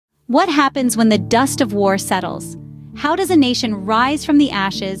What happens when the dust of war settles? How does a nation rise from the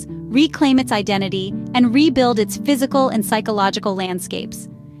ashes, reclaim its identity, and rebuild its physical and psychological landscapes?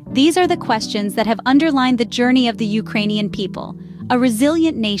 These are the questions that have underlined the journey of the Ukrainian people, a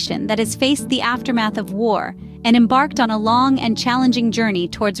resilient nation that has faced the aftermath of war and embarked on a long and challenging journey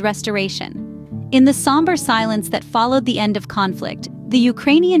towards restoration. In the somber silence that followed the end of conflict, the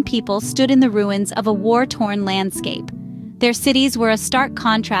Ukrainian people stood in the ruins of a war-torn landscape. Their cities were a stark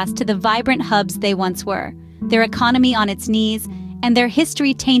contrast to the vibrant hubs they once were, their economy on its knees, and their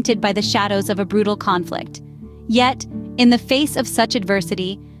history tainted by the shadows of a brutal conflict. Yet, in the face of such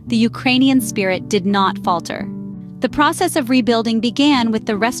adversity, the Ukrainian spirit did not falter. The process of rebuilding began with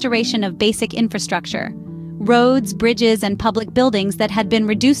the restoration of basic infrastructure. Roads, bridges, and public buildings that had been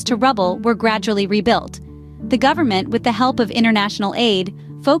reduced to rubble were gradually rebuilt. The government, with the help of international aid,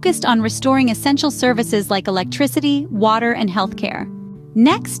 focused on restoring essential services like electricity, water, and healthcare.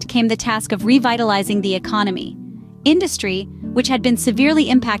 Next came the task of revitalizing the economy. Industry, which had been severely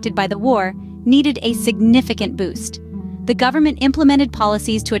impacted by the war, needed a significant boost. The government implemented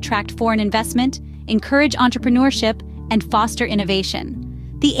policies to attract foreign investment, encourage entrepreneurship, and foster innovation.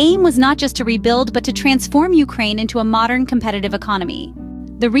 The aim was not just to rebuild, but to transform Ukraine into a modern, competitive economy.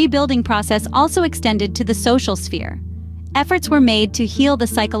 The rebuilding process also extended to the social sphere. Efforts were made to heal the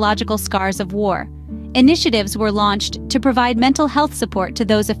psychological scars of war. Initiatives were launched to provide mental health support to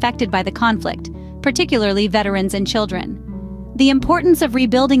those affected by the conflict, particularly veterans and children. The importance of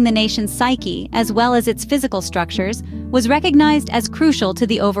rebuilding the nation's psyche, as well as its physical structures, was recognized as crucial to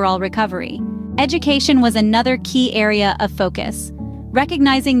the overall recovery. Education was another key area of focus.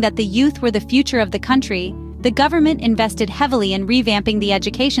 Recognizing that the youth were the future of the country, the government invested heavily in revamping the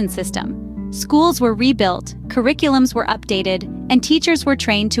education system. Schools were rebuilt, curriculums were updated, and teachers were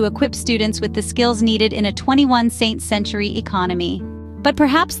trained to equip students with the skills needed in a 21st century economy. But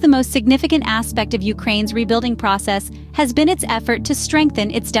perhaps the most significant aspect of Ukraine's rebuilding process has been its effort to strengthen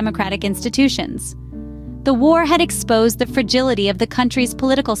its democratic institutions. The war had exposed the fragility of the country's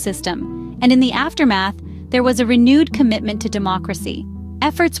political system, and in the aftermath, there was a renewed commitment to democracy.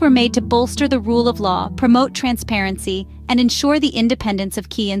 Efforts were made to bolster the rule of law, promote transparency, and ensure the independence of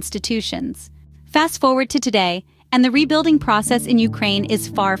key institutions. Fast forward to today, and the rebuilding process in Ukraine is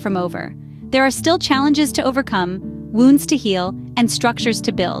far from over. There are still challenges to overcome, wounds to heal, and structures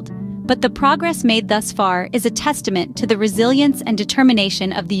to build. But the progress made thus far is a testament to the resilience and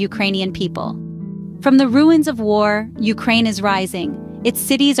determination of the Ukrainian people. From the ruins of war, Ukraine is rising. Its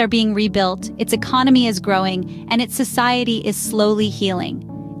cities are being rebuilt, its economy is growing, and its society is slowly healing.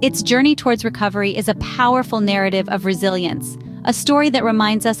 Its journey towards recovery is a powerful narrative of resilience, a story that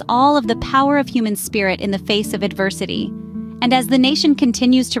reminds us all of the power of human spirit in the face of adversity. And as the nation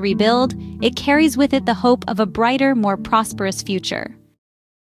continues to rebuild, it carries with it the hope of a brighter, more prosperous future.